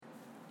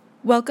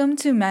Welcome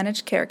to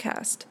Managed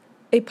Carecast,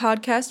 a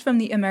podcast from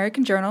the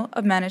American Journal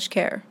of Managed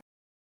Care.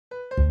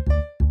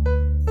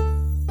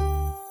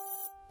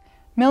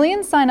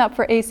 Millions sign up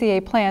for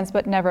ACA plans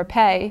but never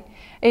pay.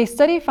 A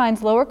study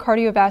finds lower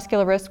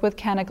cardiovascular risk with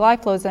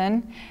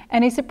canagliflozin,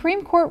 and a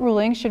Supreme Court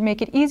ruling should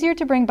make it easier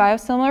to bring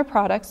biosimilar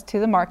products to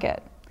the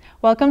market.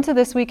 Welcome to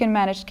This Week in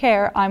Managed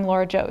Care. I'm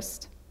Laura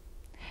Jost.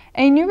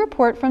 A new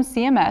report from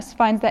CMS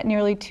finds that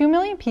nearly 2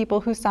 million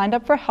people who signed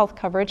up for health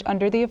coverage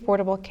under the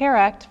Affordable Care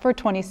Act for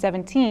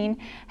 2017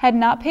 had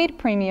not paid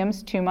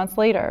premiums 2 months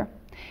later.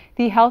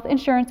 The Health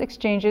Insurance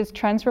Exchange's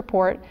Trends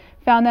Report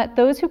found that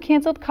those who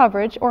canceled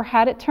coverage or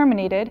had it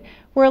terminated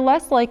were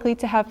less likely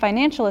to have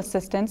financial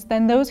assistance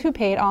than those who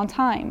paid on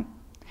time.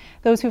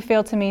 Those who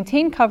failed to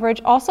maintain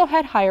coverage also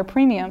had higher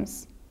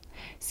premiums.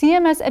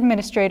 CMS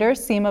Administrator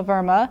Seema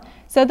Verma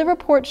said the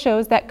report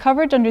shows that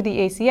coverage under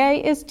the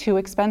ACA is too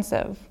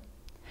expensive.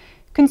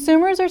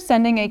 Consumers are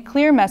sending a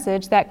clear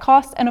message that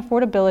cost and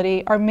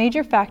affordability are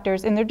major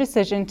factors in their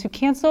decision to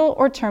cancel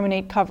or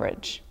terminate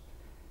coverage.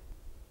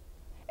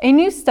 A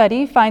new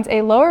study finds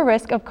a lower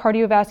risk of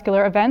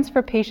cardiovascular events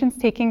for patients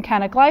taking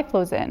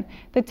canagliflozin,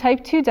 the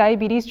type 2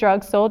 diabetes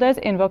drug sold as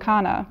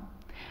Invokana.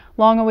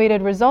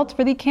 Long-awaited results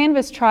for the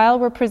CANVAS trial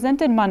were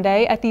presented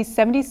Monday at the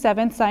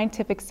 77th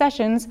Scientific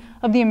Sessions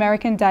of the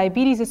American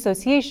Diabetes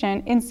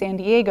Association in San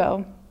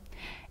Diego.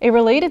 A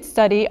related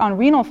study on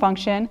renal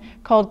function,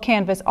 called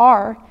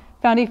CANVAS-R,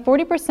 found a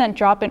 40%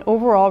 drop in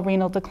overall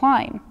renal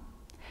decline.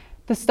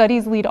 The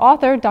study's lead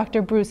author,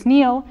 Dr. Bruce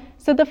Neal,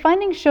 said the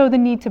findings show the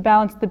need to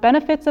balance the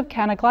benefits of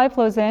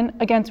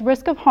canagliflozin against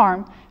risk of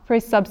harm for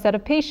a subset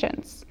of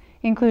patients,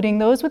 including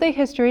those with a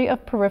history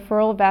of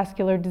peripheral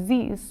vascular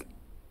disease.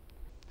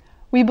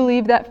 We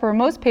believe that for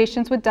most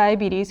patients with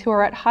diabetes who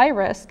are at high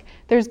risk,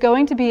 there's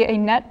going to be a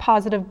net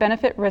positive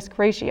benefit-risk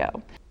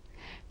ratio.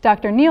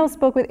 Dr. Neal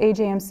spoke with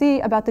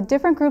AJMC about the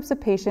different groups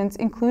of patients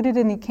included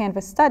in the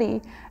CANVAS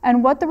study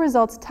and what the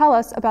results tell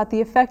us about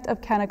the effect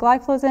of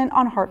canagliflozin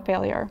on heart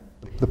failure.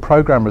 The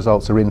program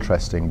results are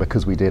interesting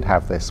because we did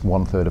have this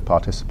 1/3 of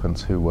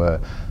participants who were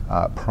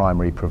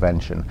primary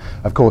prevention.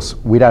 Of course,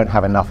 we don't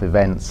have enough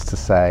events to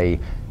say,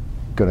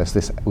 goodness,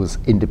 this was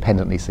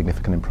independently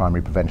significant in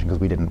primary prevention because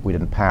we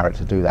didn't power it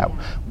to do that.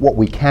 What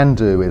we can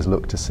do is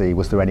look to see,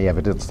 was there any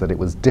evidence that it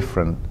was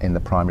different in the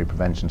primary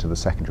prevention to the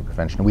secondary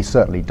prevention? And we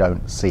certainly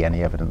don't see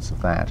any evidence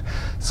of that.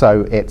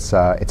 So it's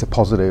a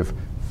positive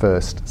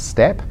first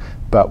step,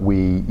 but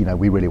we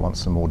really want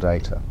some more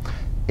data.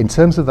 In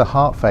terms of the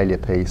heart failure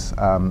piece,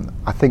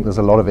 I think there's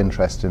a lot of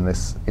interest in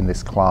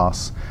this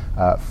class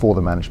for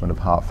the management of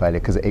heart failure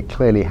because it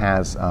clearly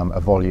has a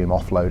volume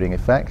offloading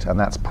effect, and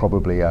that's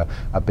probably a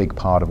big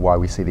part of why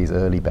we see these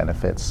early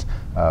benefits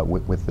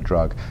with the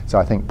drug. So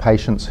I think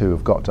patients who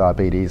have got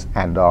diabetes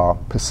and are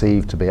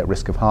perceived to be at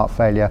risk of heart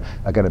failure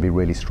are going to be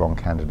really strong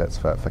candidates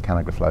for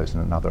canagliflozin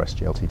and other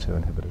SGLT2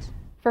 inhibitors.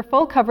 For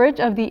full coverage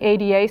of the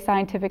ADA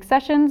scientific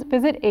sessions,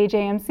 visit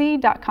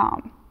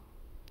ajmc.com.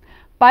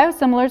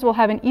 Biosimilars will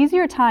have an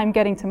easier time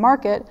getting to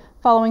market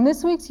following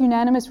this week's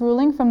unanimous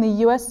ruling from the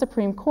U.S.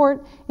 Supreme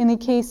Court in the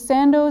case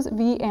Sandoz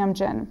v.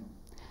 Amgen.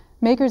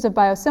 Makers of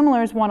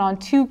biosimilars won on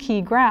 2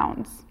 key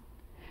grounds.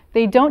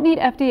 They don't need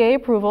FDA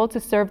approval to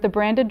serve the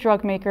branded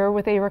drug maker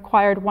with a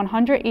required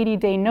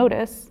 180-day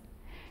notice.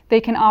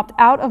 They can opt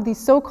out of the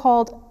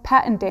so-called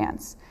patent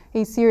dance,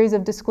 a series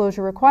of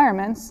disclosure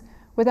requirements,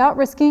 without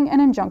risking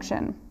an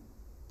injunction.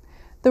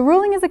 The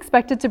ruling is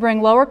expected to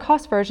bring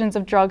lower-cost versions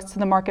of drugs to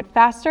the market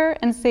faster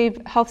and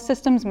save health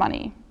systems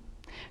money.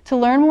 To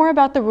learn more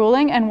about the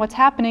ruling and what's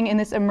happening in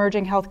this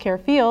emerging healthcare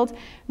field,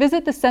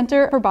 visit the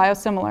Center for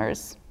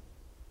Biosimilars.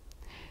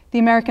 The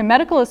American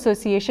Medical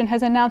Association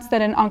has announced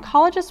that an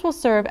oncologist will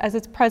serve as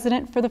its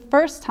president for the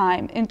first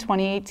time in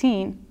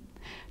 2018.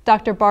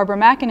 Dr. Barbara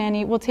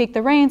McInerney will take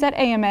the reins at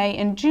AMA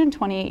in June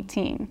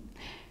 2018.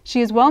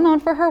 She is well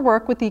known for her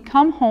work with the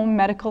Come Home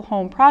Medical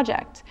Home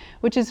Project,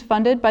 which is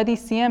funded by the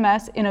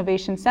CMS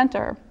Innovation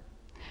Center.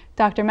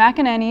 Dr.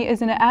 McInerney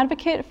is an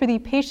advocate for the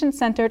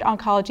patient-centered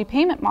oncology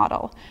payment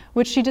model,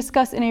 which she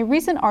discussed in a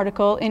recent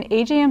article in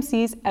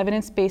AJMC's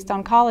Evidence-Based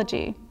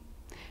Oncology.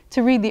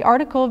 To read the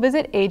article,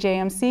 visit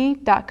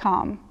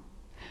ajmc.com.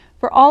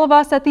 For all of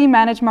us at the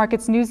Managed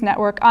Markets News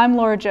Network, I'm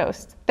Laura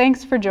Jost.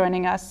 Thanks for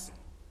joining us.